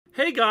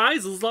Hey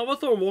guys, this is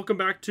lavaCRAFT and welcome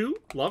back to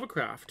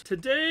lavaCRAFT.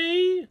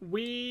 Today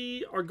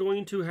we are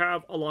going to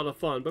have a lot of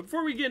fun, but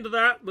before we get into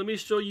that, let me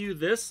show you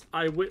this.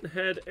 I went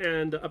ahead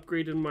and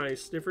upgraded my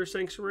sniffer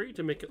sanctuary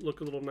to make it look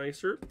a little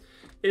nicer.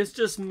 It's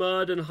just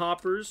mud and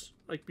hoppers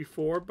like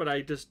before, but I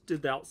just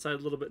did the outside a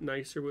little bit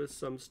nicer with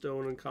some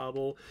stone and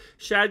cobble.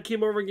 Shad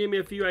came over and gave me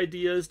a few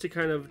ideas to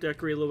kind of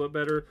decorate a little bit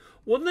better.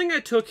 One thing I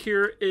took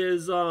here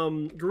is,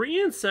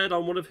 Grian said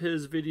on one of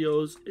his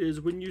videos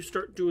is when you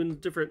start doing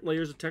different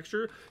layers of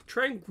texture,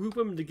 try and group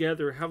them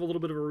together, have a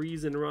little bit of a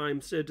reason rhyme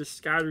instead of just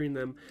scattering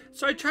them.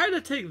 So I tried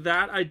to take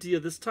that idea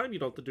this time. You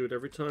don't have to do it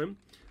every time.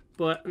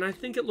 And I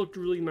think it looked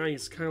really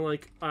nice, kind of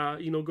like,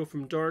 you know, go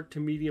from dark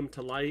to medium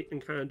to light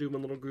and kind of do them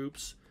in little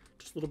groups.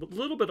 Just a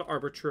little bit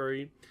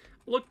arbitrary.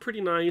 Looked pretty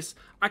nice.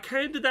 I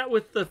kind of did that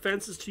with the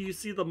fences too. You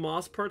see the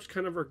moss parts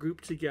kind of are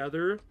grouped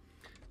together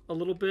a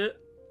little bit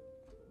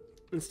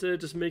instead of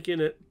just making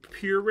it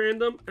pure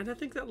random, and I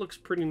think that looks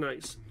pretty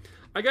nice.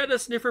 I got a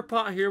sniffer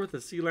pot here with a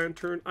sea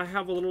lantern. I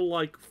have a little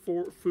like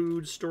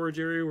food storage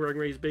area where I can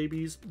raise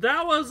babies.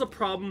 That was a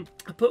problem.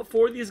 I put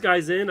 4 of these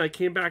guys in. I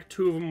came back,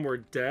 2 of them were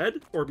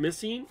dead or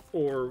missing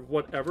or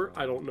whatever.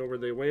 I don't know where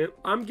they went.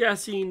 I'm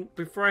guessing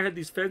before I had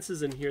these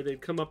fences in here, they'd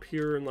come up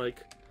here and like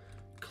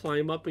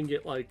climb up and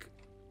get like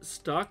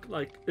stuck.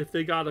 Like if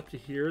they got up to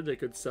here, they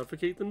could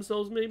suffocate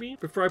themselves maybe.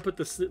 Before I put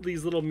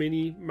these little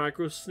mini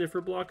micro sniffer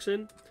blocks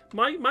in.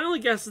 My only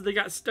guess is they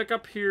got stuck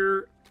up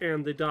here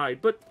and they died.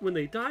 But when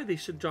they die, they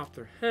should drop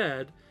their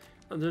head.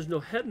 And there's no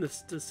head in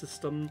this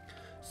system.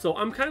 So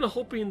I'm kind of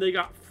hoping they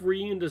got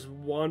free and just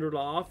wandered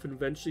off. And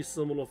eventually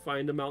someone will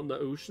find them out in the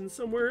ocean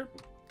somewhere.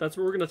 That's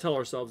what we're going to tell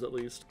ourselves at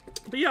least.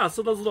 But yeah,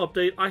 so that's a little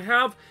update.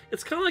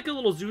 It's kind of like a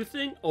little zoo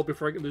thing. Oh,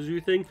 before I get to the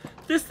zoo thing.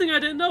 This thing I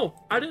didn't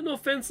know. I didn't know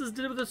fences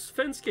did with this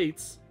fence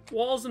gates.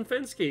 Walls and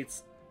fence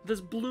gates.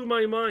 This blew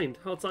my mind.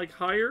 How it's like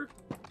higher.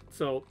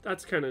 So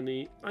that's kind of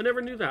neat. I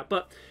never knew that.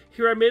 But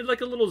here I made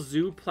like a little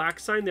zoo plaque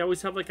sign. They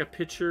always have like a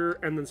picture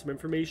and then some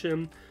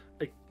information.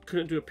 I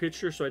couldn't do a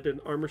picture, so I did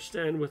an armor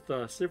stand with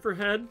a sniffer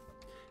head.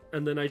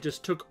 And then I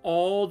just took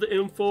all the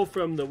info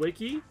from the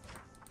wiki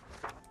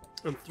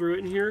and threw it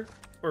in here.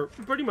 Or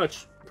pretty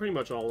much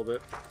all of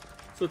it.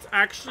 So it's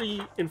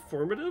actually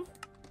informative.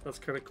 That's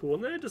kind of cool.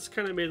 And then I just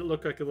kind of made it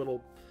look like a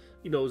little,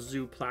 you know,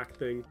 zoo plaque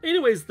thing.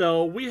 Anyways,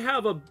 though, we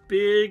have a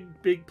big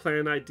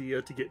plan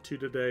idea to get to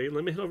today.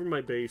 Let me head over to my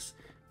base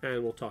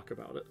and we'll talk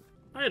about it.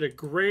 I had a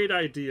great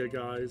idea,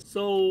 guys.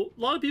 So,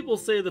 a lot of people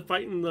say that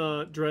fighting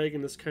the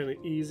dragon is kind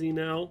of easy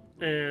now,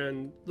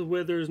 and the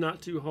wither is not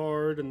too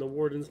hard, and the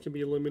wardens can be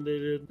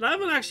eliminated. I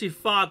haven't actually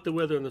fought the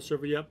wither in the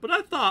server yet, but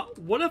I thought,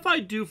 what if I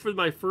do for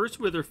my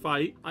first wither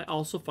fight, I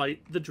also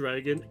fight the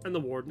dragon and the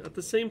warden at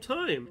the same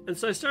time? And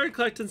so I started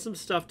collecting some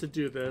stuff to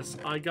do this.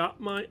 I got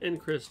my end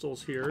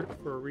crystals here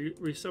for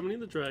resummoning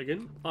the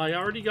dragon. I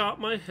already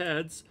got my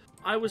heads.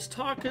 I was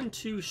talking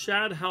to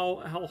Shad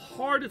how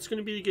hard it's going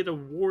to be to get a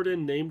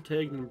warden name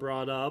tagged and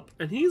brought up.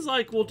 And he's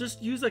like, well,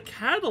 just use a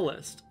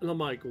catalyst. And I'm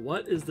like,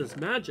 what is this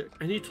magic?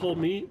 And he told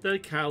me that a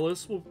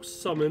catalyst will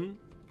summon,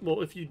 well,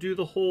 if you do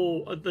the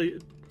whole,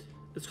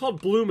 it's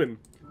called bloomin'.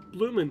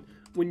 Bloomin',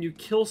 when you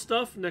kill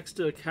stuff next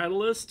to a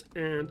catalyst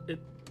and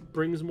it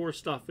brings more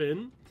stuff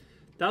in,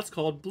 that's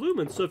called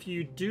bloomin'. So if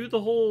you do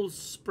the whole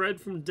spread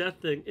from death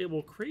thing, it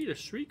will create a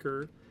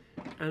shrieker.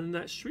 And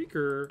that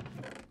shrieker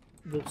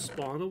will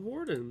spawn a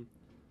warden.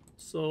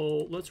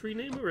 So let's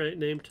rename it, right?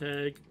 Name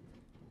tag.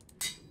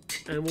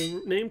 And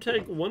we'll name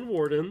tag 1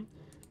 warden.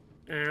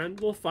 And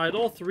we'll fight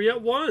all 3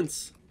 at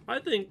once. I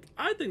think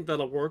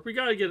that'll work. We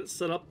gotta get it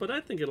set up, but I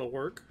think it'll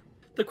work.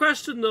 The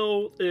question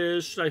though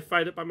is, should I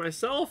fight it by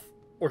myself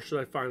or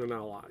should I find an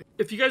ally?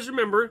 If you guys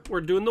remember,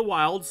 we're doing the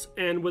wilds,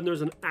 and when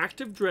there's an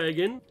active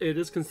dragon, it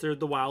is considered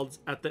the wilds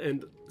at the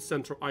end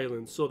central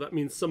island. So that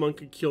means someone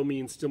could kill me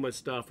and steal my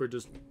stuff or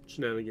just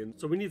shenanigans.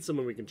 So we need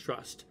someone we can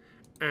trust.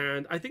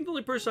 And I think the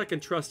only person I can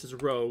trust is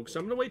Rogue. So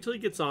I'm going to wait till he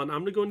gets on.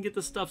 I'm going to go and get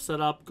the stuff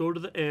set up, go to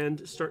the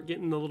end, start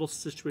getting the little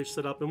situation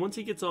set up. And once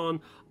he gets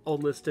on, I'll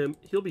enlist him.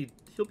 He'll be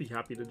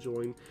happy to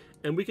join.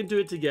 And we can do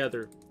it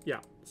together. Yeah,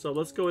 so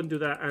let's go and do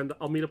that. And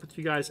I'll meet up with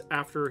you guys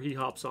after he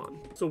hops on.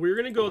 So we're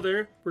going to go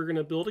there. We're going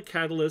to build a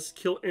catalyst,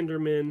 kill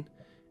Enderman,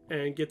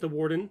 and get the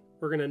warden.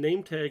 We're going to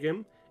name tag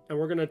him. And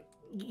we're going to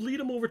lead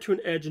him over to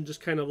an edge and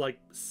just kind of like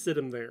sit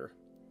him there.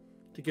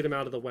 To get him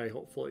out of the way,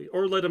 hopefully.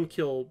 Or let him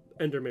kill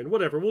Enderman.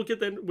 Whatever. We'll get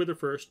the wither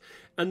first.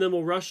 And then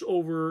we'll rush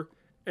over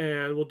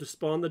and we'll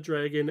despawn the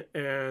dragon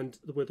and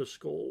the wither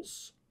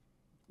skulls.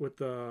 With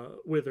the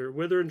wither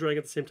and dragon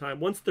at the same time.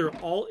 Once they're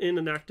all in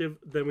and active,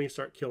 then we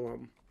start killing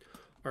them.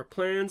 Our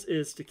plans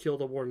is to kill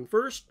the warden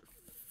first,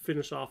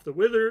 finish off the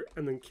wither,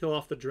 and then kill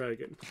off the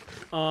dragon.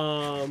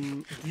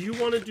 Do you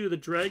want to do the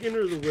dragon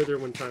or the wither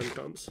when time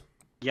comes?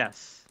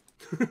 Yes.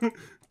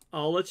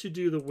 I'll let you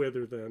do the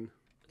wither then.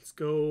 Let's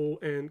go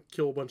and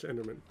kill a bunch of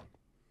Endermen.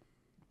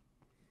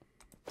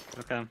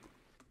 Okay.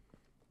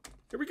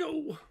 Here we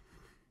go.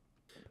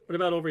 What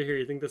about over here?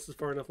 You think this is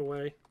far enough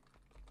away?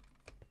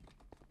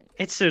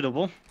 It's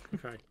suitable.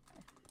 Okay.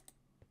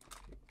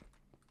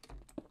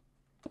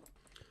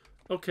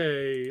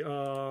 Okay,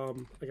 I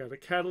got a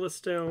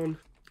catalyst down.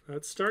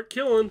 Let's start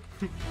killing.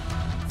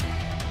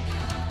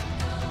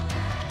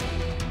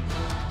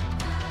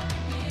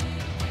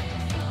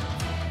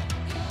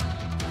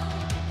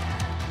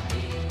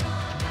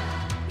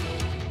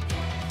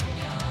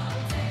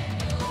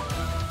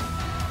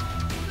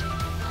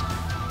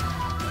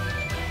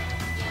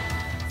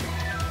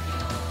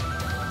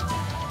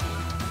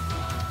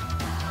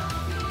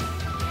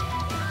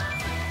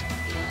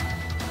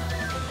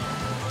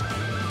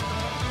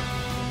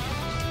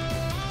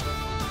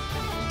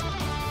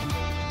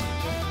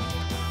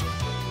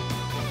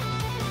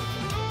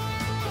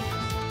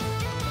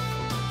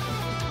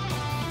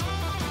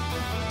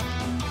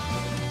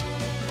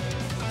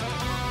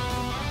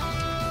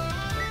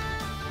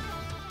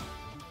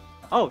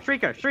 Oh,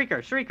 Shrieker!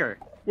 Shrieker! Shrieker!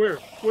 Where?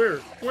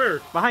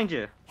 Behind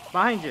you!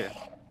 Behind you!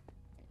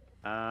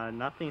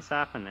 Nothing's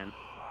happening.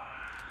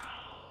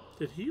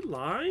 Did he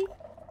lie?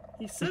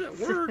 He said it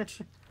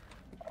worked.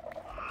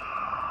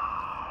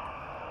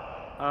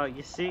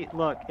 You see,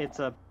 look, it's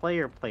a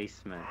player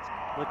placement.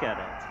 Look at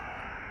it.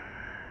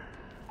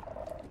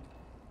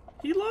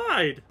 He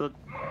lied. So,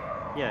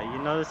 yeah, you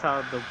notice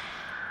how the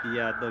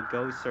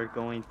ghosts are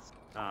going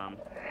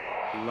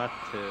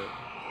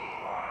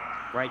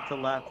right to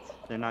left.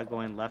 They're not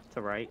going left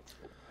to right.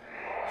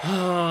 You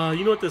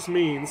know what this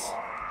means?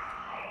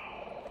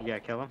 You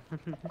gotta kill him.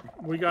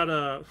 we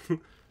gotta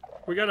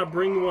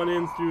bring one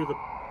in through the.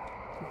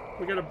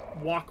 We gotta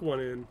walk one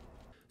in.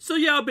 So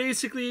yeah,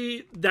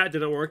 basically that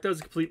didn't work. That was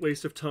a complete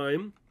waste of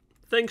time.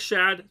 Thanks,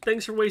 Shad.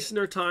 Thanks for wasting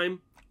our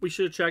time. We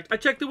should have checked. I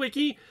checked the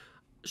wiki.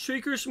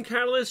 Shriekers from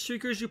Catalyst,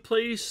 Shriekers you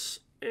place,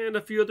 and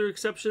a few other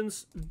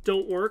exceptions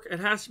don't work. It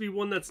has to be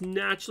one that's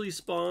naturally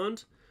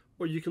spawned,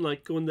 or you can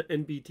like go in the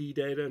NBT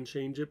data and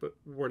change it, but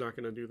we're not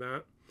going to do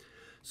that.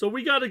 So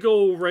we got to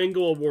go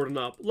wrangle a Warden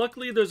up.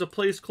 Luckily, there's a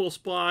place close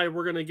by.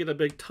 We're going to get a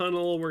big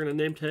tunnel. We're going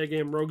to name tag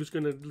him. Rogue's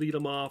going to lead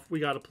him off. We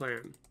got a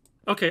plan.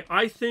 Okay,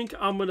 I think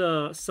I'm going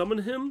to summon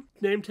him,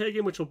 name tag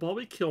him, which will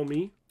probably kill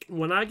me.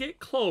 When I get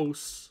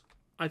close,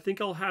 I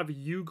think I'll have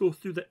you go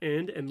through the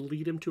end and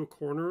lead him to a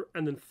corner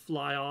and then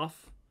fly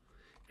off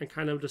and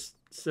kind of just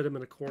sit him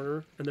in a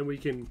corner, and then we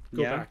can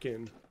go back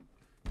in.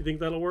 You think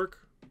that'll work?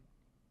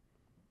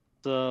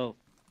 So,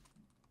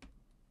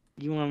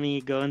 you want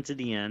me to go into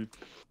the end,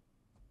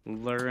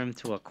 lure him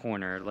to a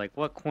corner? Like,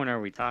 what corner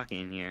are we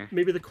talking here?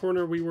 Maybe the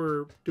corner we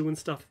were doing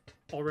stuff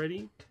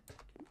already.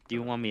 Do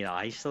you want me to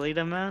isolate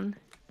him, man?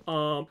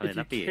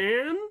 If you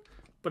can,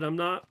 but I'm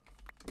not.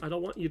 I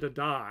don't want you to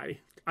die.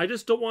 I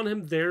just don't want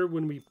him there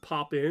when we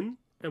pop in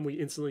and we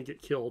instantly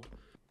get killed.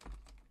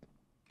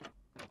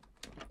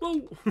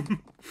 Whoa!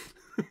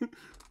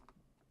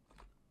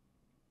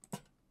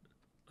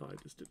 Oh, I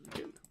just did it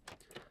again.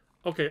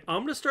 Okay,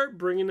 I'm gonna start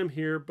bringing him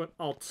here, but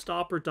I'll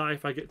stop or die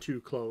if I get too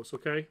close,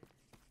 okay?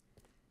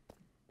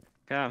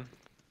 Okay. I'm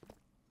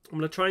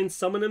gonna try and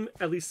summon him,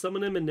 at least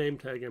summon him and name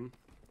tag him.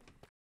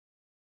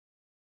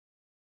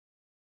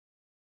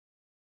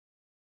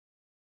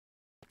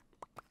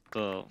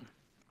 So,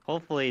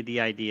 hopefully the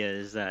idea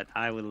is that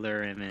I would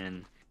lure him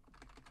in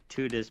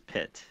to this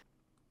pit.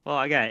 Well,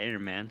 I got an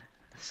Enderman,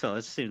 so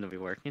it seems to be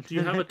working. Do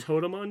you have a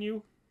totem on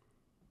you?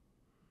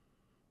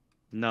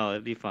 No,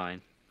 it'd be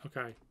fine.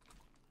 Okay.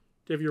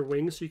 Do you have your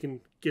wings so you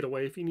can get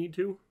away if you need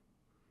to?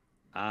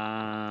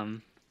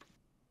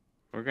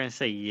 We're gonna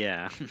say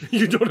yeah.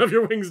 You don't have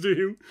your wings, do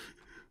you?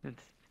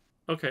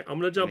 Okay, I'm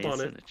gonna jump on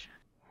it.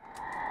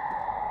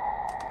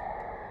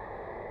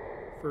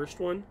 First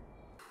one.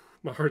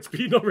 My heart's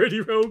beating already,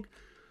 Rogue.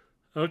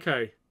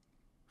 Okay.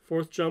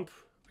 Fourth jump.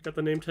 I got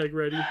the name tag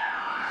ready.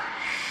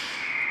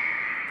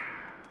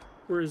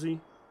 Where is he?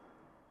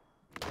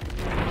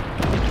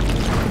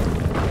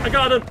 I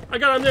got him! I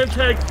got him, name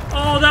tag!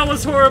 Oh, that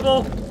was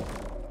horrible!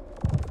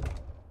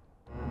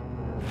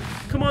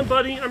 Come on,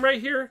 buddy. I'm right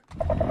here.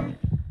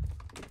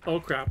 Oh,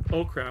 crap.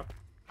 Oh, crap.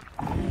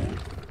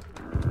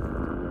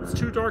 It's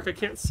too dark. I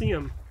can't see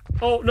him.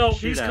 Oh, no.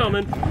 He's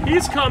coming.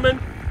 He's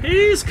coming.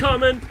 He's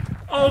coming.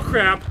 Oh,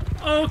 crap.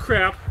 Oh,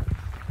 crap.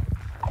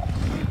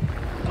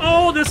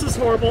 Oh, this is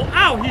horrible.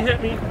 Ow, he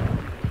hit me.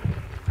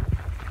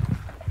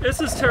 This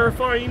is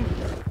terrifying.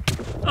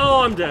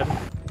 Oh, I'm dead.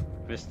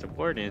 Mr.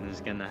 Warden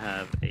is gonna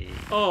have a...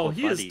 Oh,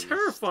 he is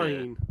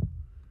terrifying.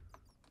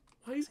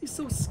 Why is he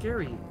so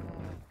scary?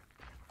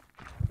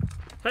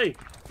 Hey.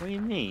 What do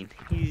you mean?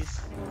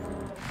 He's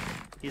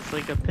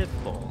like a pit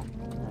bull.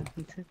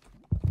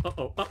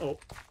 Uh-oh, uh-oh.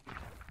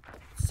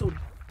 So...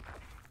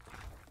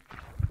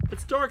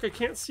 It's dark, I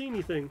can't see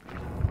anything.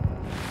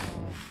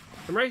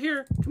 I'm right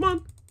here. Come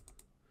on.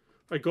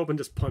 I go up and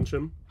just punch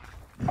him.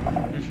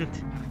 Where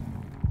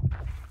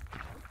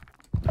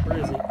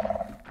is he?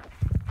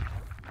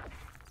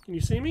 Can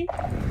you see me?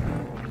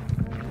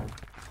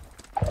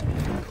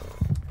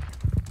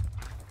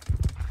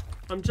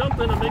 I'm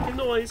jumping, I'm making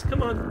noise.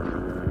 Come on.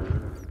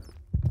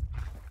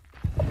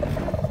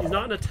 He's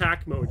not in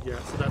attack mode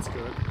yet, so that's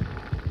good.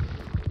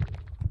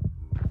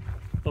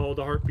 Oh,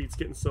 the heartbeat's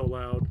getting so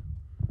loud.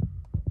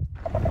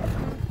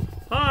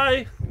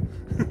 Hi!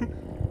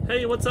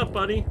 Hey, what's up,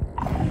 buddy?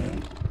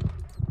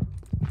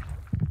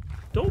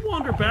 Don't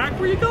wander back.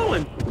 Where are you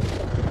going?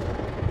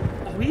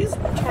 Oh, he's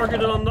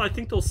targeted on, I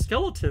think, those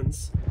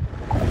skeletons.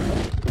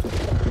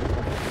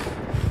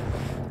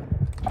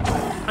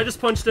 I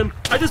just punched him.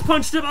 I just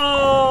punched him.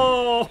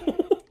 Oh!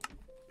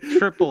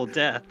 Triple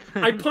death.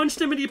 I punched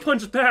him and he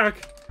punched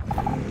back.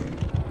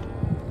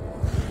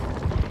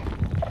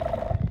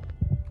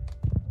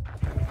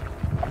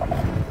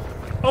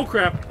 Oh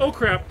crap. Oh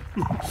crap.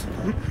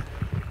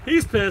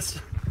 He's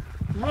pissed.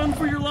 Run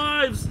for your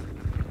lives.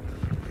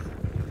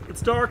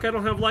 It's dark. I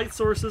don't have light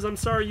sources. I'm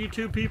sorry,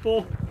 YouTube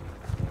people.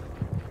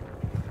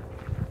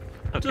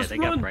 Okay, Just they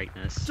run. got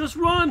brightness. Just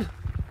run.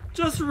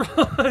 Just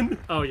run.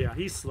 Oh yeah,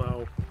 he's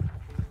slow.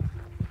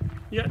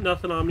 You got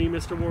nothing on me,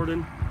 Mr.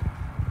 Warden.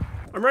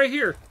 I'm right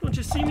here. Don't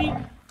you see me?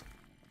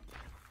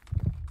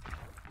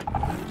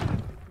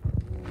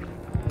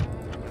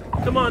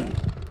 Come on.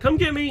 Come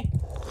get me.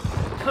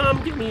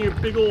 Come get me, you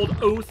big old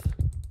oaf.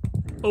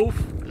 Oaf.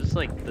 This is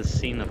like the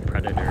scene of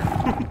Predator.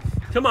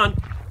 Come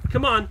on.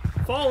 Come on.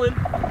 Fall in.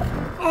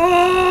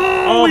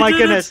 Oh! Oh my did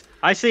goodness. it.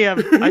 I see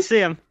him. I see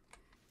him.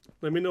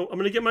 Let me know. I'm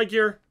gonna get my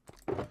gear.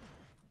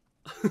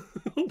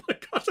 Oh my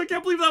gosh, I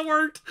can't believe that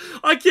worked.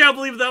 I can't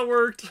believe that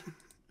worked.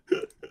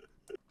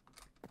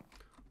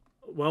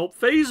 Well,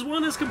 phase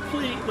 1 is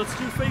complete. Let's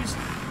do phase...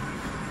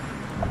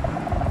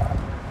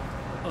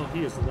 Oh,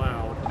 he is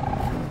loud.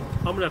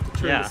 I'm gonna have to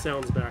turn the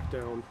sounds back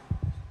down.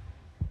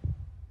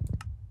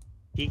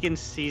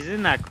 He's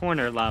in that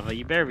corner, Lava.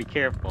 You better be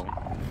careful.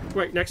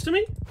 Right next to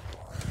me?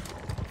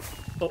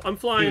 Oh, I'm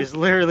flying. He was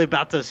literally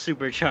about to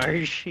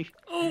supercharge.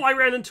 Oh, I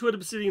ran into an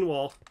obsidian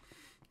wall.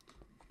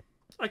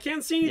 I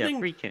can't see anything.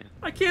 Yeah, freaking.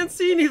 I can't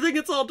see anything.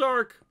 It's all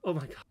dark. Oh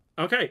my god.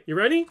 Okay, you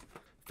ready?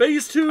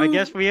 Phase 2. I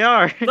guess we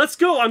are. Let's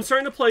go. I'm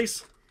starting to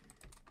place.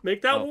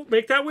 Make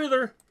that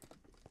wither.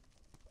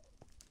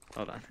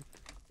 Hold on.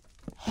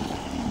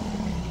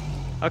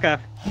 Okay.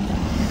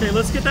 Okay,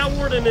 let's get that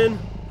warden in.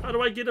 How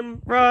do I get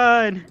him?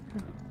 Run!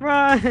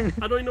 Run!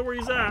 I don't even know where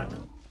he's at.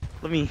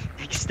 Let me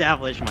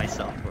establish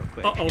myself real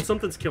quick. Uh-oh,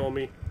 something's killing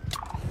me.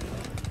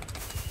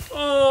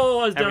 Oh,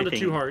 I was down to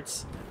 2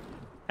 hearts.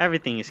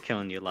 Everything is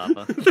killing you,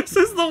 Lava. This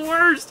is the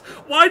worst.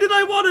 Why did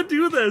I want to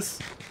do this?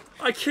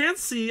 I can't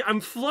see. I'm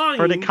flying.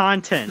 For the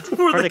content.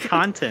 For the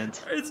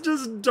content. It's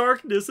just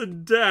darkness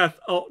and death.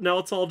 Oh, now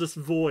it's all just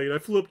void. I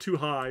flew up too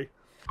high.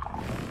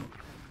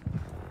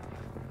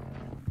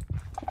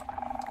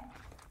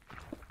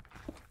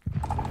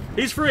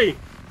 He's free.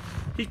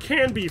 He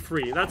can be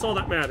free. That's all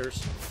that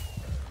matters.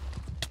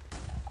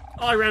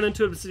 Oh, I ran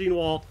into an obsidian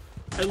wall.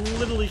 I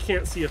literally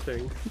can't see a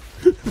thing.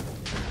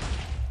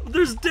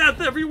 There's death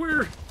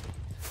everywhere.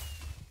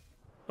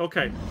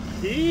 Okay.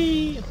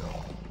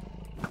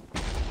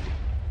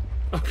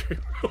 Okay,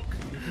 Rogue.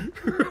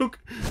 Rogue.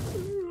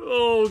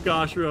 Oh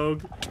gosh,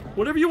 Rogue.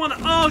 Whatever you want to...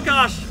 Oh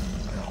gosh.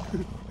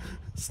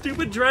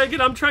 Stupid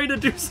dragon, I'm trying to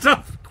do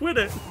stuff. Quit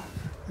it.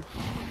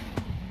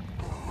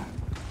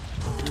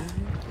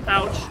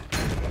 Ouch.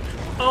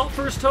 Oh,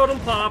 first totem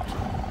popped.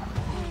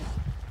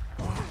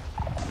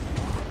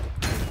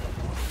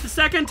 The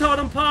second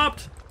totem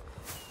popped.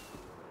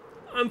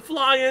 I'm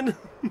flying.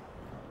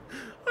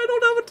 I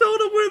don't have a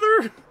totem with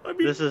her. I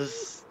mean, this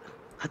is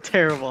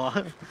terrible.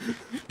 I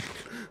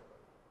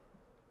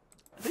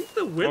think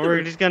the wither.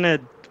 We're just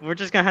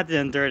gonna have to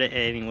endure it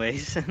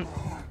anyways.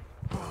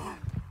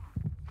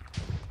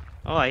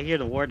 Oh, I hear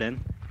the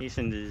warden. He's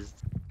in his.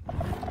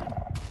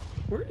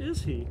 Where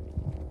is he?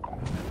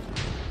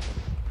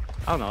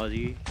 I don't know.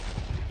 You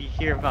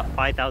hear about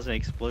 5,000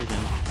 explosions?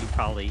 You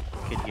probably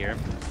could hear him.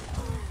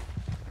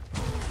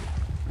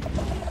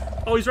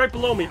 Oh, he's right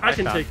below me. I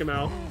can take him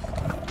out.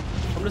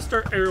 I'm gonna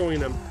start arrowing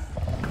him.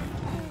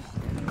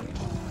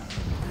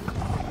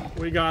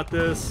 We got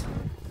this.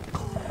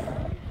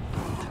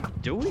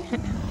 Do we?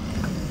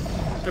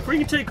 If we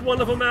can take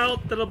one of them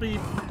out, that'll be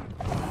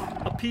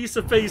a piece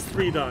of phase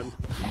 3 done.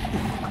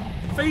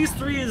 Phase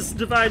 3 is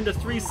divided into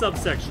 3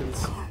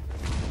 subsections.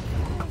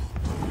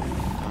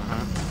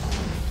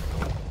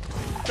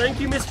 Thank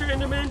you, Mr.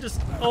 Enderman.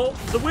 Just... Oh,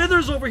 the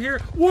wither's over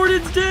here.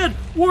 Warden's dead!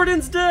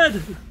 Warden's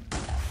dead!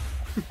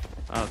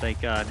 Oh,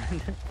 thank God.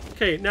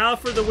 Okay, now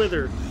for the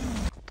wither.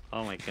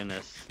 Oh my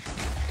goodness.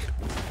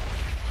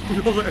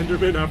 Kill the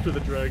Enderman after the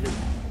dragon.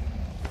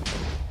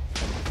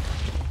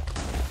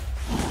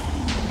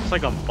 It's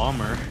like a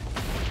bummer.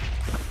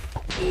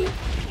 He's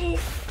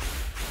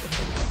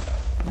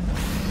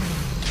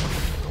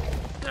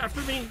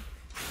after me.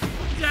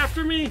 He's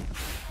after me.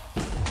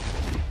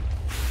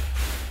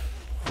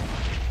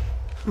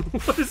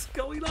 What is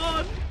going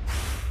on?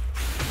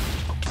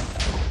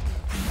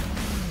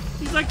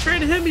 He's like trying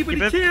to hit me, but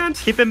he can't.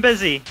 Keep him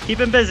busy. Keep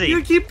him busy.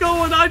 You keep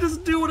going. I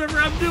just do whatever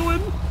I'm doing.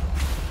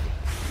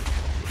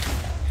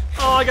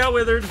 Oh, I got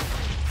withered.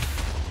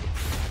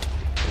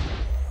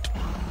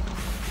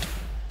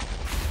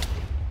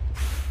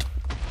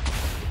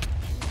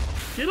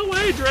 Get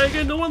away,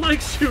 dragon. No one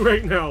likes you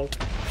right now.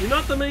 You're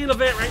not the main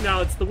event right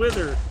now. It's the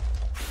wither.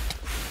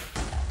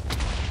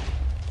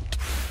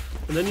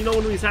 And then you know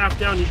when he's half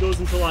down, he goes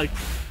into like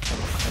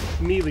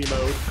melee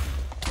mode.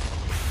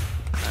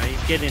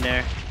 He's getting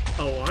there.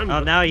 Oh, I'm.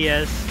 Oh, now he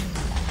is.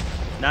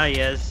 Now he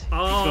is.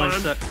 Oh,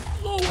 He's going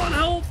I'm low on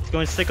health. He's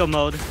going sicko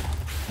mode.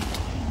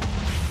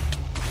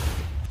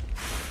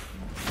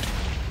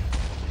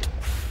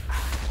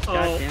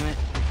 God Oh. damn it.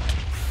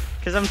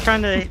 Because I'm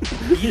trying to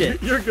eat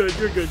it. You're good.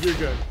 You're good. You're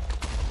good.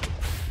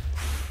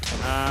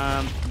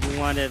 You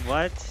wanted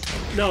what?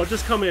 No,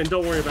 just come in.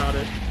 Don't worry about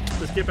it.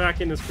 Just get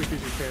back in as quick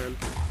as you can.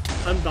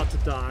 I'm about to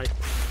die.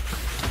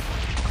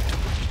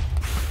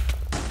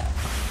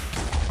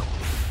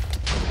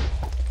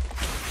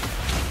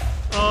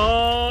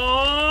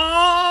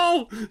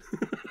 Oh!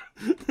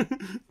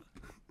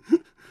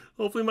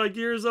 Hopefully my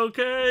gear is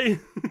okay.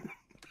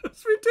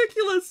 That's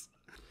ridiculous.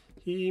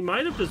 He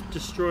might have just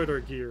destroyed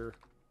our gear.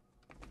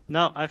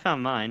 No, I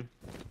found mine.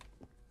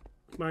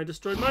 Might have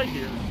destroyed my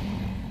gear.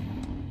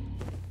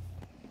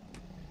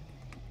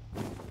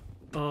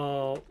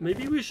 Oh,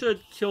 maybe we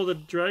should kill the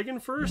dragon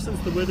first since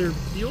the wither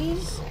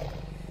heals?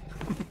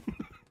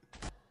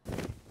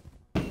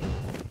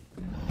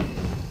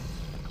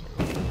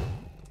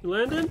 You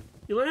landing?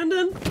 You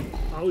landing?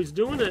 Oh, he's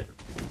doing it.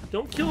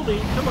 Don't kill me.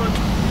 Come on.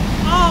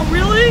 Oh,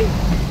 really?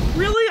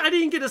 Really? I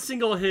didn't get a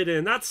single hit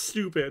in. That's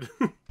stupid.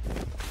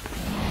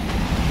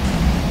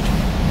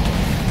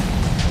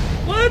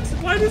 What?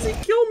 Why does he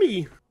kill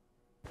me?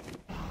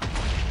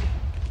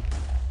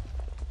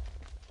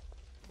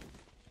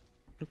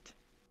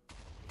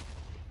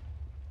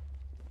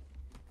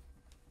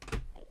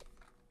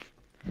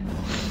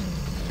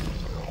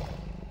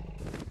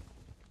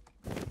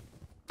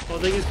 Oh, I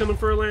think he's coming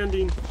for a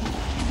landing.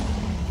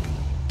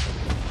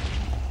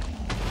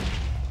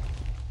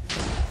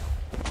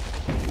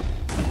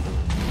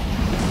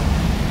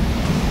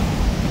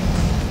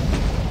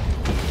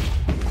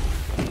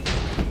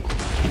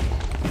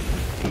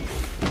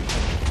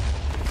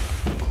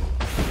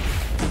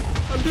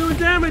 I'm doing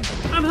damage!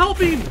 I'm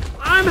helping!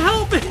 I'm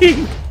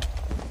helping!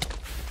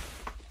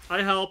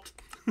 I helped.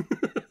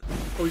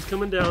 Oh, he's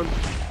coming down.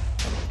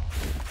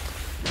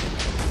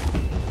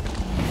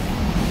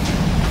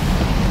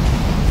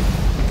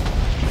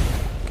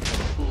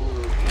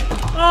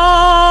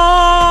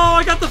 Oh,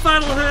 I got the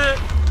final hit.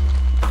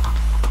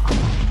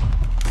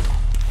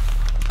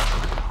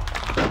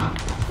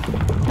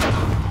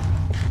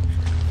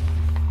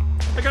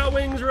 I got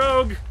wings,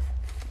 Rogue.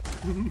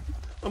 I'm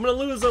gonna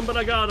lose them, but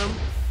I got them.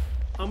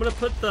 I'm gonna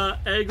put the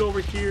egg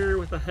over here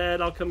with the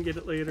head. I'll come get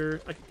it later.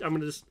 I'm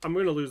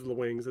gonna lose the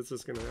wings. It's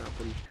just gonna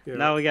happen. Yeah.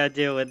 Now we gotta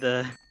deal with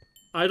the...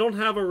 I don't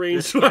have a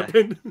ranged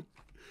weapon.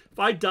 If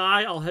I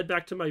die, I'll head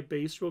back to my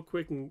base real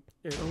quick and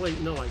oh wait,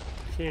 no, I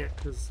can't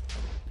because.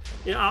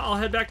 Yeah, I'll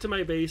head back to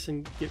my base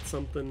and get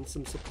something,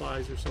 some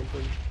supplies or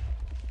something.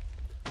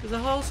 Because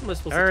how else am I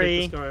supposed to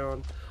take this guy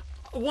on?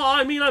 Well,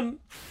 I mean, I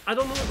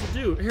don't know what to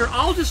do. Here,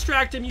 I'll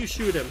distract him, you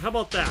shoot him. How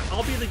about that?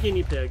 I'll be the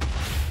guinea pig.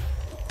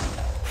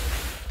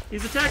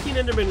 He's attacking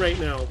Enderman right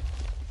now.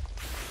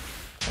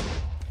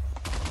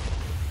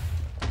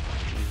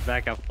 He's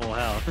back at full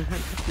health.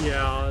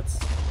 Yeah,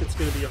 it's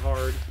gonna be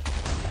hard.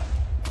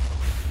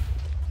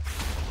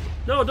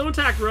 No, don't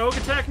attack Rogue,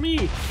 attack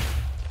me!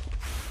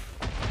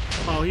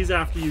 Oh, he's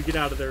after you. Get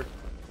out of there.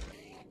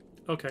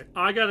 Okay,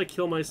 I gotta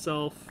kill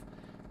myself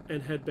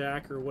and head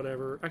back or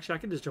whatever. Actually, I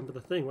can just jump at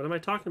the thing. What am I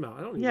talking about?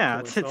 I don't need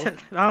to kill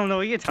myself. I don't know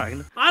what you're talking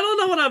about. I don't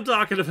know what I'm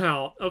talking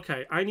about.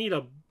 Okay, I need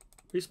a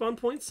respawn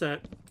point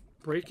set.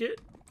 Break it.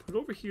 Put it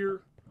over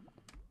here.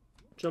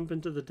 Jump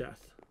into the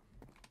death.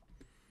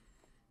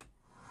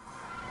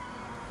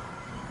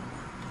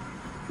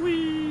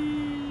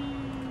 Whee!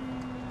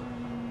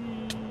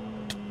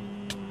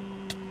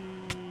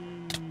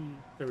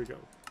 There we go.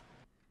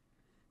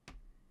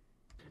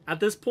 At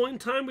this point in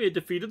time, we had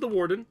defeated the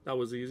Warden. That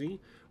was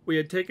easy. We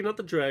had taken out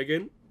the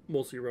dragon.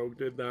 Mostly Rogue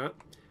did that.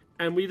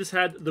 And we just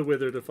had the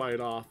Wither to fight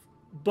off.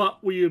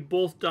 But we had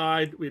both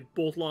died. We had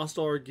both lost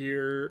all our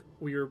gear.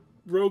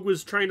 Rogue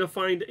was trying to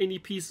find any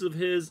pieces of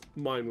his.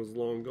 Mine was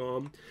long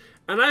gone.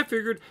 And I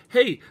figured,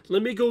 hey,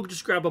 let me go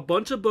just grab a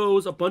bunch of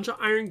bows, a bunch of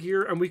iron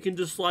gear, and we can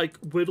just, like,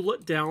 whittle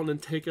it down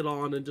and take it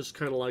on and just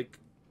kind of, like,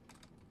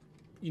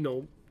 you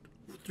know,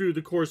 through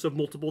the course of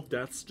multiple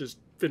deaths, just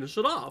finish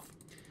it off.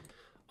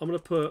 I'm going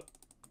to put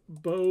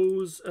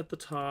bows at the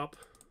top.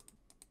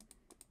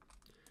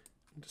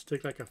 Just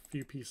take like a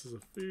few pieces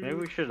of food. Maybe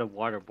we should have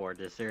waterboarded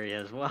this area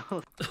as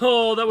well.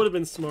 Oh, that would have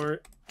been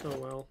smart. Oh,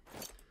 well.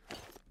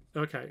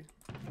 Okay.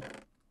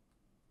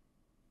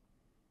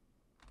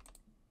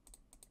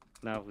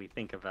 Now we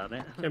think about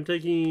it. I'm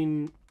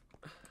taking...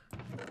 I'm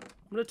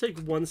going to take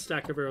one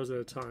stack of arrows at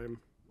a time.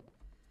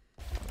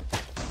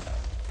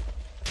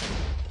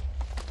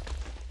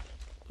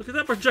 Look at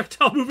that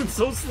projectile moving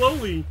so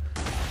slowly.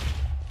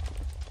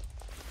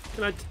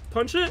 Can I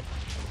punch it?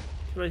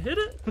 Can I hit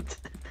it?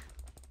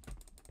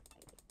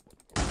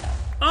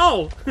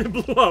 Oh! It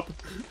blew up.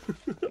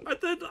 I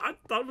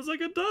thought it was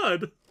like a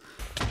dud.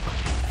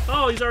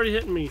 Oh, he's already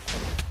hitting me.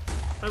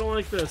 I don't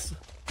like this.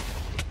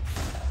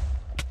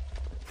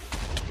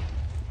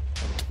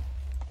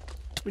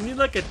 We need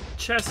like a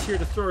chest here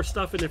to throw our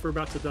stuff in if we're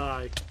about to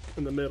die.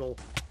 In the middle.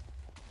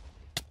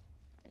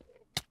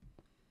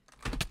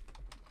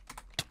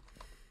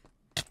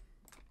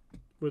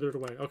 Withered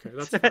away. Okay,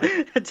 that's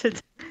fine.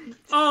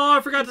 Oh,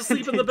 I forgot to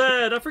sleep in the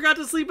bed. I forgot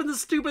to sleep in the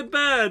stupid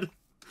bed.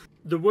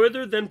 The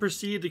Wither then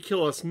proceeded to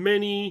kill us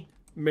many,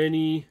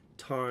 many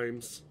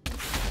times.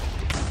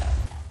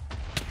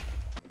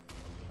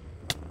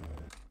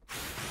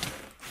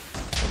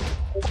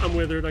 I'm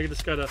withered. I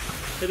just gotta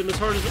hit him as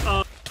hard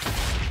as...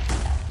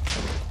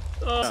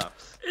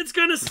 it's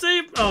gonna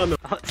save... Oh, no.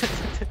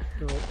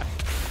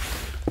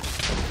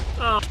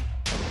 No.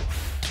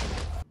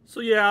 So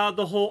yeah,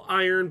 the whole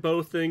iron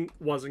bow thing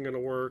wasn't gonna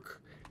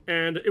work.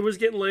 And it was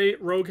getting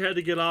late. Rogue had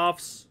to get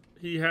off.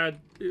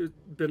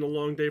 It been a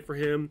long day for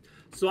him.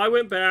 So I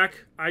went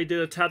back. I did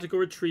a tactical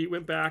retreat,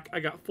 went back. I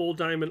got full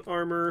diamond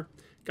armor.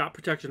 Got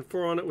protection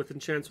 4 on it with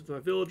enchants with my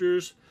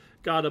villagers.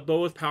 Got a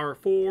bow with power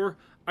 4.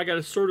 I got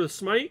a sword of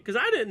smite, because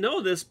I didn't know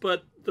this,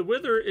 but the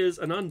Wither is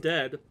an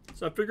undead.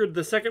 So I figured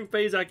the second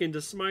phase I can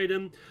just smite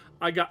him.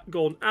 I got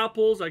golden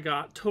apples. I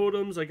got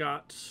totems. I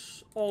got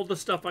all the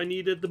stuff I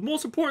needed. The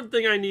most important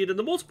thing I needed,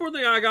 the most important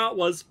thing I got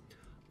was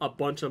a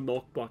bunch of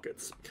milk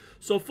buckets.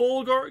 So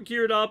full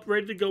geared up,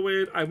 ready to go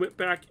in. I went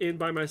back in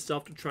by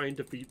myself to try and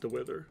defeat the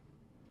Wither.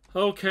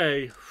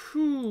 Okay.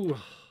 Whew.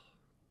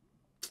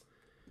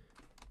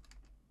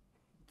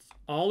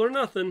 All or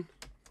nothing.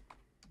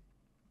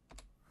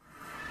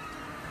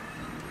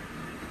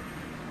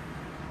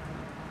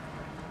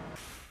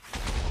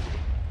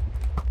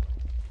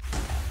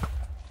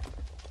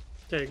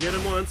 Okay, get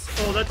him once.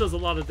 Oh, that does a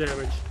lot of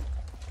damage.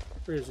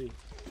 Where is he?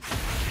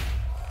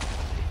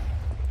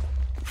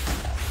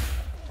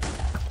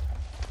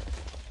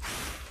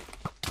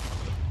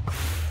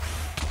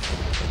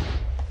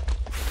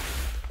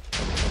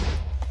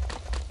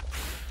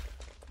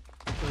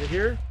 Right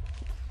here.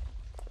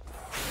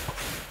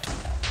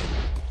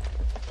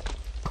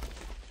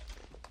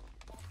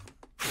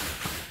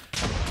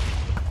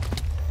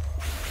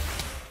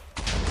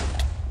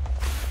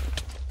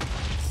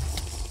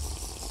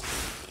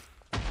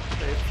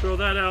 Throw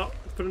that out,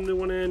 put a new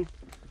one in.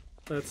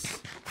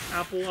 Let's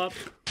apple up.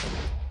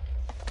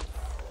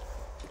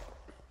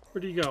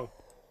 Where do you go?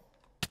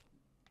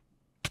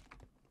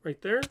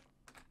 Right there?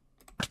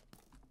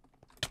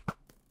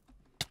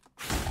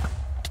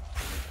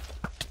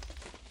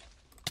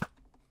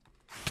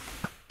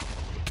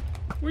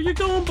 Where you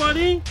going,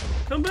 buddy?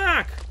 Come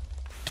back!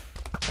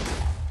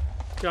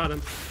 Got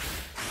him.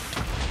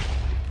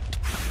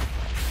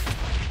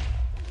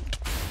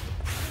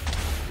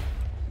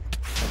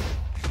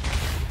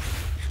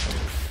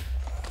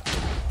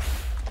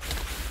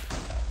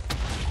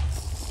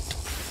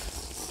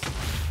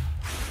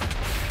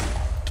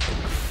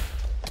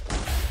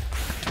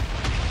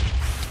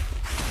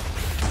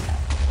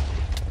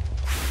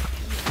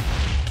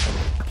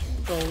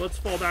 So let's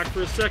fall back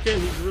for a second.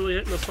 He's really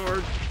hitting us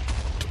hard.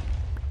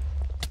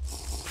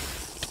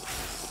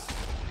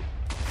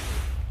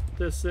 Put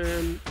this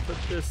in. Put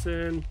this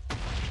in.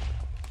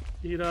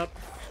 Heat up.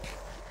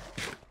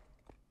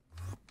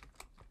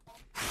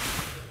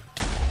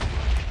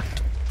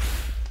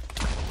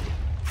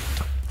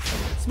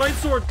 Smite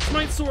sword!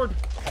 Smite sword!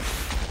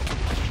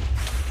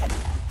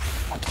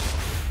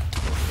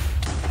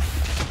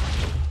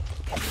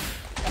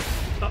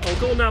 Uh-oh,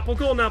 golden apple,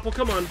 golden apple,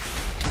 come on.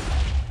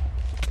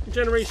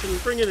 Generation,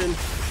 bring it in.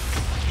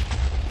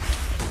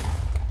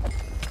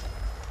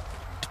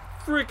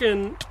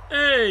 Frickin'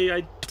 A,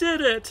 I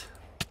did it!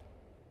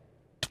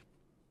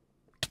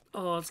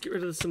 Oh, let's get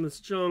rid of some of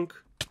this junk.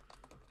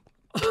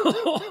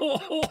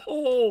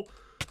 Oh,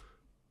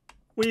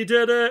 we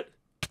did it!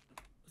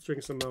 Let's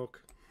drink some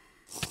milk.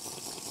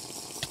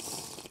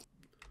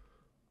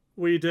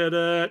 We did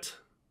it!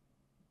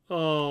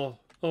 Oh,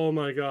 oh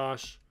my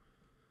gosh.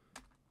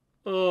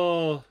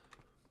 Oh,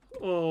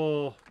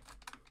 oh.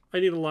 I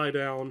need to lie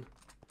down.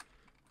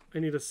 I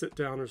need to sit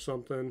down or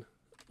something.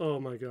 Oh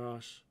my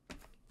gosh.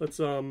 Let's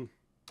okay,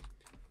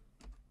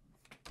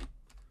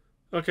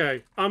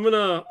 I'm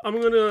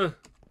gonna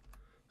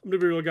be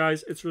real,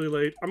 guys. It's really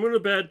late. I'm going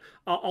to bed.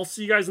 I'll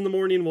see you guys in the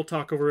morning and we'll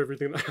talk over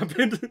everything that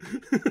happened.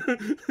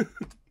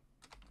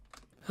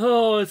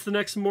 Oh, it's the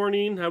next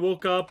morning. I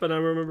woke up and I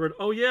remembered,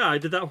 oh yeah, I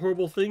did that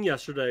horrible thing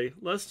yesterday.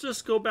 Let's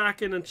just go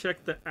back in and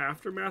check the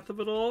aftermath of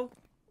it all.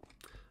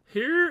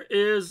 Here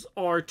is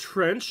our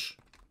trench.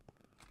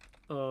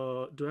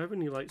 Do I have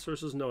any light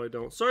sources? No, I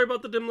don't. Sorry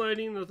about the dim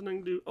lighting. Nothing I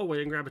can do. Oh, wait,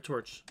 I can grab a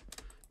torch.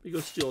 Let me go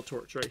steal a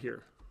torch right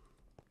here.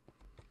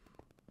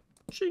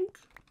 Chink.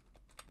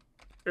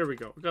 There we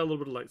go. Got a little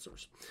bit of light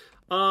source.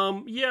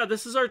 Yeah,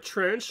 this is our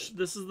trench.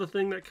 This is the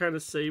thing that kind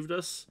of saved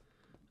us.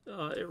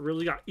 It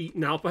really got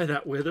eaten out by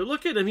that wither.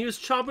 Look at him. He was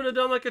chopping it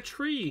down like a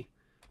tree.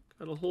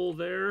 Got a hole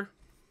there.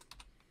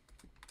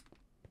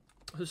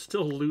 There's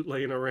still loot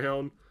laying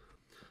around.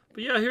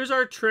 But yeah, here's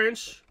our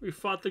trench. We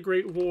fought the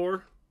Great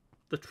War.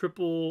 The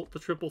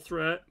triple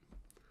threat.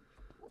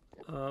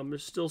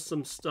 There's still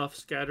some stuff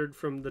scattered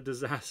from the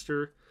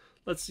disaster.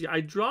 Let's see. I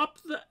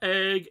dropped the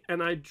egg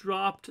and I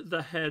dropped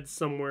the head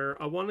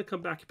somewhere. I want to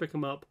come back and pick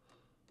them up.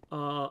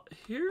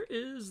 Here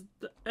is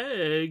the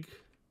egg.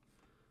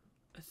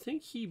 I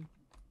think he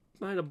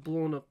might have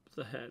blown up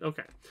the head.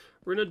 Okay.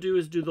 What we're going to do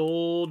is do the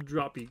old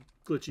droppy,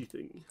 glitchy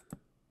thingy.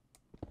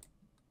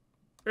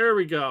 There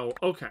we go.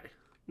 Okay.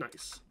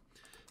 Nice.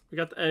 We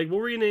got the egg.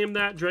 We'll rename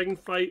that Dragon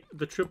Fight,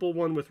 the triple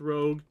one with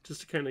Rogue,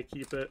 just to kind of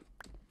keep it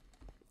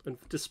and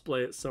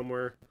display it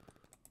somewhere.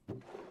 And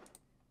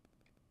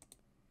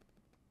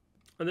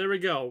there we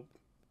go.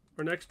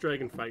 Our next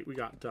Dragon Fight we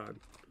got done.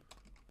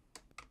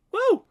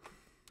 Woo!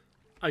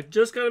 I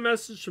just got a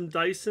message from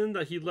Dyson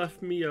that he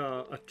left me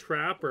a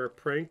trap or a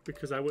prank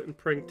because I went and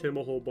pranked him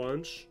a whole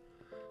bunch.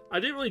 I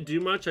didn't really do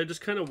much. I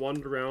just kind of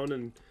wandered around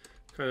and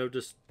kind of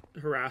just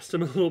harassed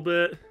him a little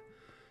bit.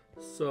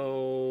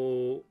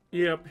 So,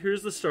 yep,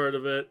 here's the start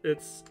of it.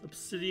 It's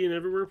obsidian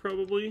everywhere,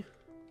 probably.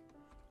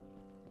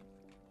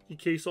 He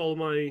cased all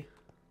my...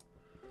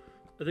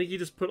 I think he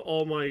just put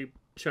all my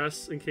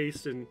chests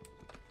encased in...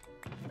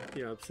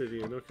 Yeah,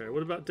 obsidian. Okay,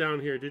 what about down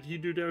here? Did he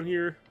do down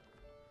here?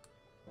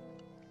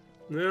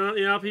 No,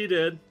 yep, he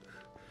did.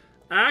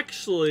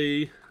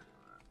 Actually,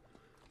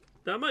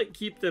 that might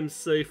keep them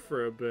safe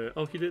for a bit.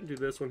 Oh, he didn't do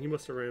this one. He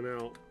must have ran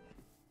out.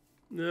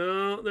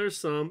 No, there's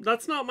some.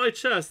 That's not my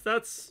chest.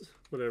 That's...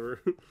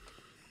 Whatever.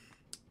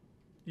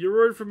 Your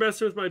word for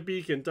messing with my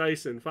beacon,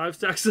 Dyson. 5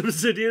 stacks of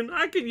obsidian.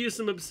 I could use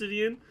some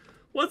obsidian.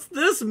 What's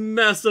this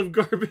mess of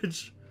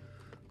garbage?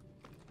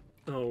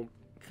 Oh,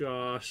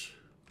 gosh.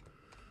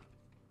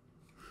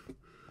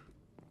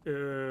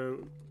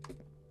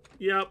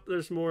 Yep,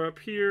 there's more up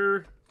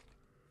here.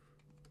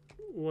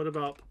 What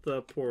about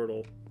the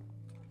portal?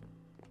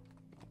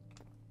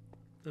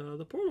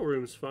 The portal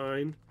room's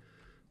fine.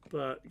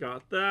 But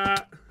got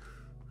that.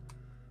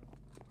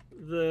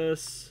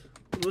 This.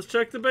 Let's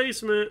check the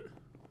basement.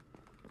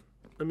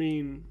 I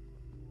mean,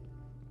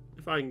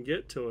 if I can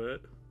get to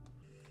it.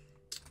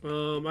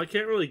 I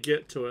can't really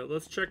get to it.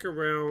 Let's check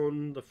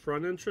around the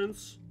front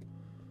entrance.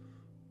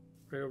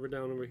 Right over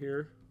down over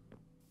here.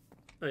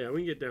 Oh yeah, we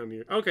can get down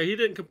here. Okay, he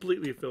didn't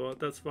completely fill it.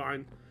 That's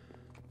fine.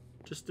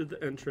 Just did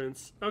the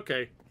entrance.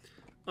 Okay.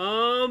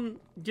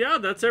 Yeah,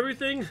 that's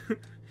everything.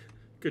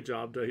 Good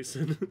job,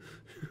 Dyson.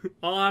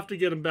 I'll have to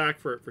get him back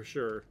for it for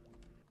sure.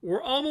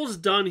 We're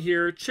almost done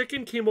here.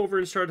 Chicken came over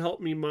and started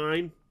helping me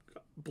mine.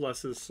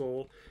 Bless his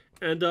soul.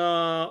 And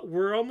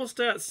we're almost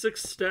at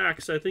 6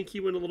 stacks. I think he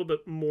went a little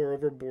bit more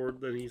overboard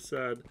than he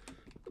said.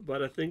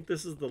 But I think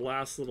this is the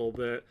last little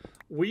bit.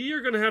 We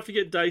are going to have to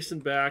get Dyson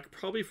back,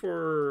 probably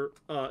for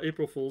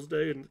April Fool's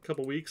Day in a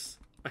couple weeks.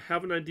 I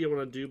have an idea what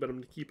I do, but I'm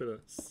going to keep it a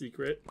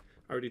secret.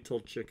 I already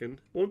told Chicken.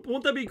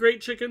 Won't that be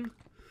great, Chicken?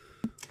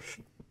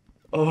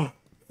 Oh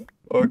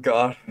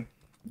God.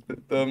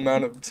 The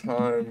amount of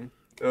time.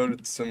 Oh,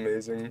 it's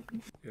amazing.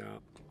 Yeah.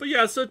 But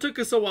yeah, so it took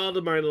us a while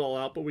to mine it all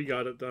out, but we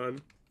got it done.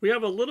 We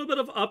have a little bit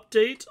of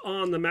update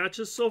on the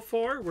matches so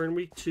far. We're in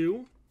week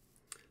 2.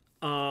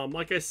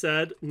 Like I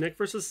said, Nick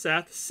versus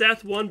Seth.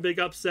 Seth won, big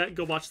upset.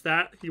 Go watch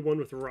that. He won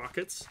with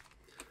rockets.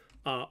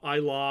 I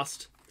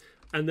lost.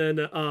 And then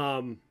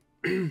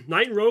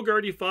Knight and Rogue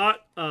already fought.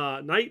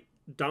 Knight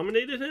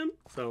dominated him,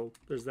 so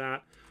there's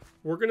that.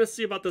 We're going to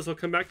see about this. I'll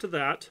come back to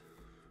that.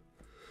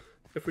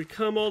 If we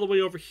come all the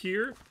way over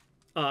here,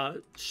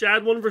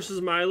 Shad won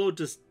versus Milo,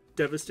 just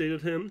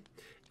devastated him.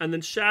 And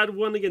then Shad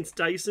won against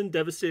Dyson,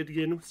 devastated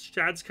again.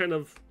 Shad's kind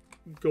of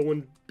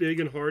going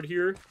big and hard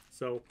here.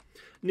 So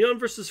Neon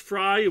versus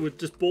Fry, it was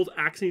just both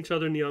axing each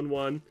other. Neon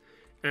won.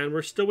 And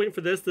we're still waiting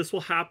for this. This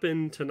will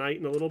happen tonight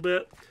in a little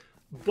bit.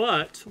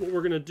 But what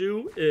we're going to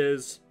do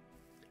is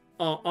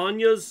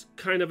Anya's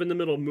kind of in the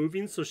middle of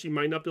moving, so she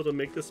might not be able to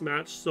make this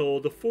match. So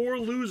the 4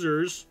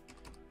 losers,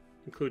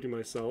 including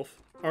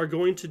myself, are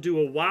going to do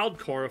a wild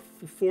card,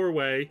 a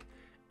 4-way.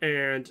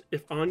 And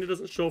if Anya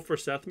doesn't show for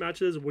Seth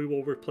matches, we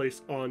will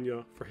replace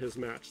Anya for his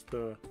match.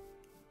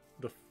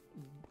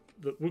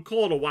 We'll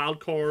call it a wild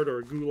card or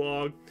a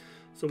gulag.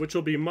 So which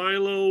will be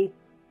Milo,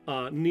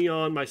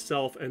 Neon,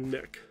 myself, and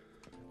Nick.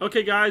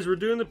 Okay, guys, we're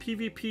doing the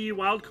PvP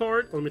wild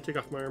card. Let me take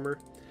off my armor.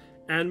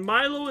 And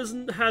Milo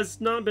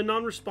has not been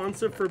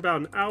non-responsive for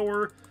about an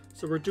hour,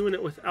 so we're doing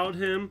it without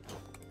him.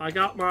 I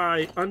got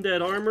my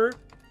undead armor,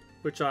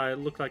 which I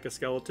look like a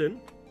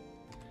skeleton.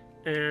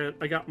 And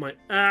I got my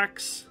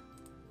axe,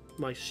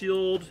 my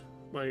shield,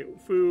 my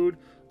food.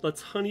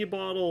 Let's honey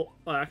bottle.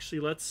 Actually,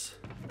 let's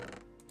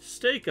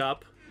stake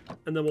up,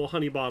 and then we'll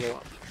honey bottle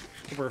up.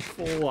 We're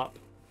full up.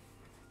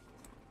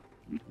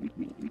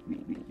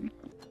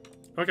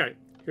 Okay,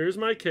 here's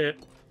my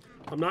kit.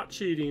 I'm not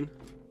cheating.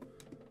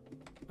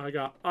 I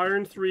got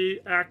iron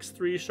 3, axe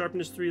 3,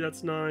 sharpness 3,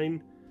 that's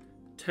 9,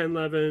 10,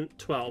 11,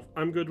 12.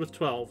 I'm good with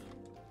 12.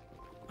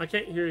 I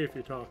can't hear you if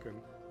you're talking.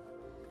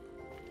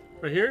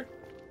 Right here?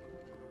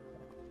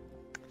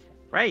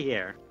 Right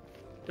here.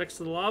 Next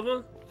to the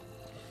lava?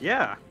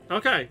 Yeah.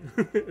 Okay.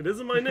 It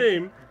isn't my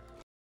name.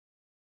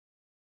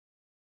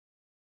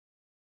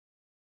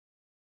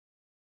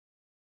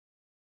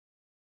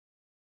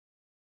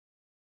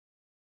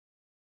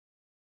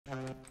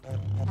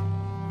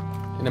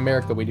 In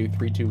America, we do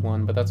 3, 2,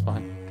 1, but that's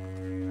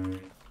fine.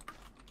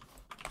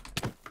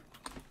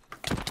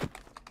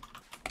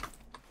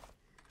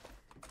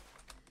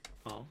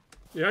 Oh.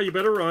 Yeah, you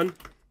better run.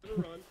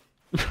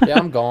 Yeah,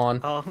 I'm gone.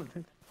 Oh.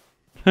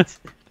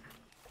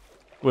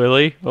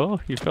 Willie, oh,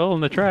 you fell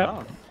in the trap.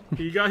 Oh.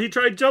 He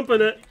tried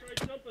jumping it.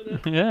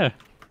 Yeah.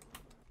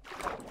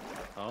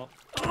 Oh.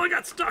 Oh, I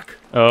got stuck.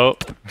 Oh.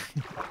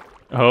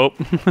 Oh.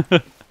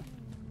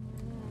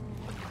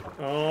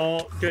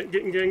 Oh,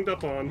 getting ganged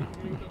up on.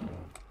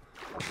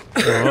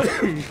 Oh.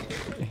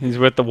 He's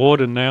with the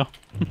Warden now.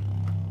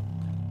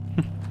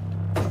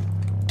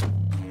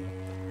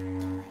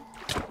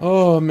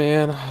 Oh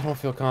man, I don't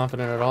feel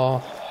confident at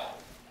all.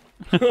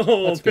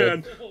 Oh That's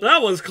man, good.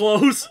 that was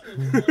close.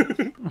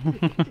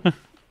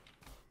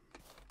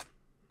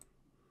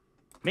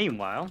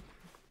 Meanwhile.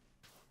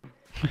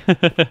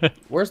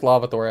 Where's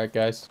lavaCRAFT at,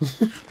 guys?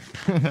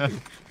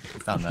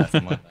 It's not that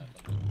someone.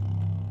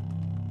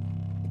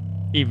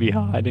 He be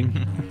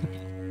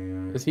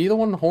hiding. Is he the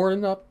one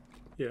horning up?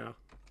 Yeah.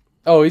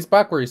 Oh, he's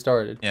back where he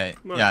started. Yeah,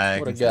 Come on. yeah. I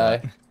What a can see guy.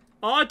 that.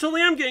 Oh, I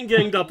totally am getting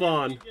ganged up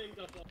on.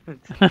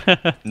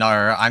 No,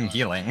 I'm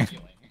healing.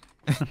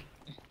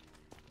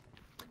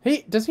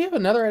 Hey, does he have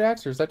another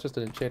axe, or is that just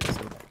an enchanted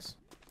stone axe?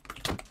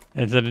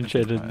 It's an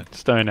enchanted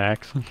stone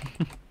axe.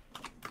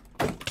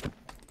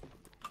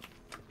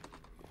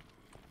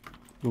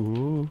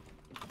 Ooh.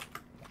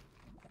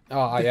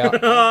 Oh, yeah.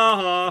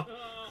 Uh-huh.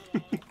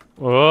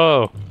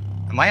 Whoa.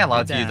 Am I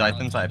allowed to Down. use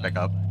items I pick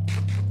up?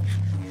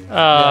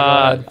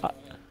 ahead.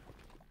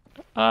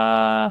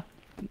 Y'all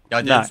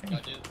No.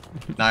 did?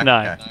 No? No.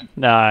 Okay.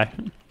 No.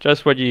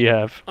 Just what you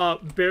have.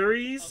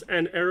 Berries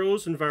and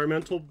arrows,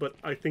 environmental, but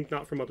I think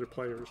not from other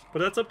players. But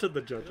that's up to the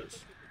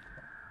judges.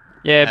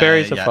 Yeah,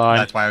 berries are yeah, fine.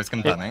 That's why I was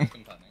confirming.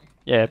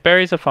 Yeah,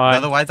 berries are fine.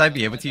 Otherwise, I'd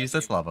be able to use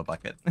this lava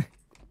bucket.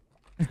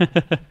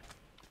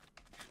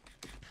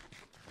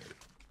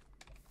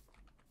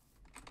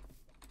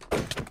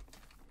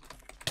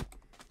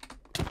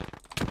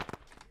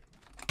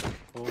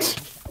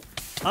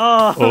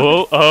 Oh.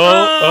 Oh,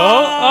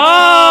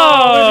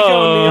 oh, Way to go,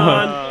 oh,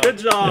 Neon. Good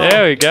job.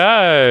 There we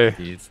go.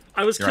 Jeez.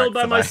 I was You're killed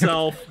by right, survive.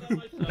 myself.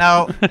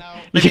 No.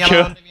 Leave me You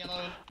alone.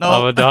 No.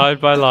 Lava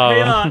died by Hey,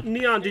 lava.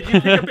 Neon, did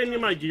you pick up any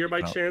of my gear by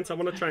No. chance? I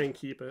want to try and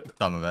keep it.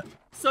 Some of it.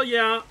 So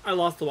yeah, I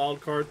lost the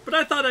wild card, but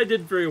I thought I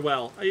did very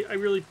well. I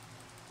really,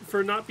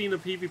 for not being a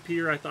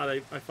PvPer, I thought I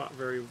fought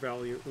very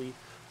valiantly.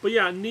 But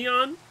yeah,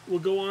 Neon will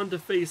go on to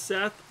face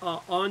Seth.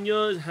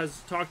 Anya has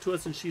talked to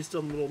us and she's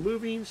still in the middle of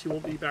moving. She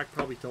won't be back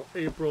probably till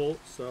April,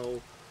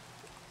 so...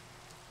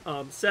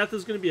 Seth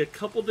is going to be a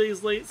couple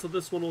days late, so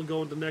this one will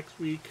go into next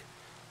week.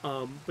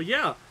 But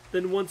yeah,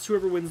 then once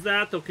whoever wins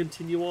that, they'll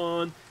continue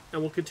on,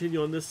 and we'll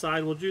continue on this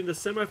side. We'll do the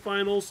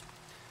semifinals.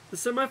 The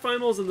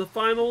semifinals and the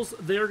finals,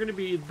 they're going to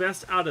be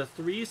best out of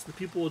 3, so the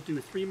people will do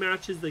 3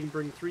 matches. They can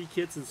bring 3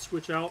 kits and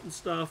switch out and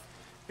stuff.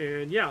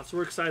 And yeah, so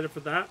we're excited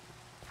for that.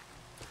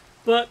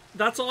 But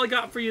that's all I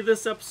got for you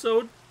this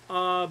episode.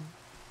 I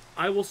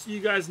will see you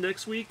guys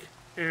next week,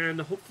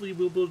 and hopefully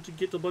we'll be able to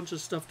get a bunch of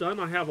stuff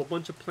done. I have a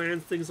bunch of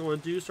plans, things I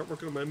want to do, start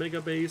working on my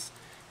mega base,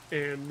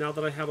 and now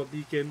that I have a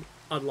beacon,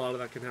 a lot of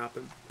that can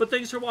happen. But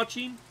thanks for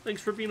watching.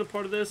 Thanks for being a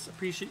part of this.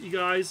 Appreciate you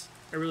guys.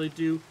 I really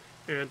do.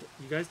 And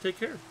you guys take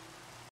care.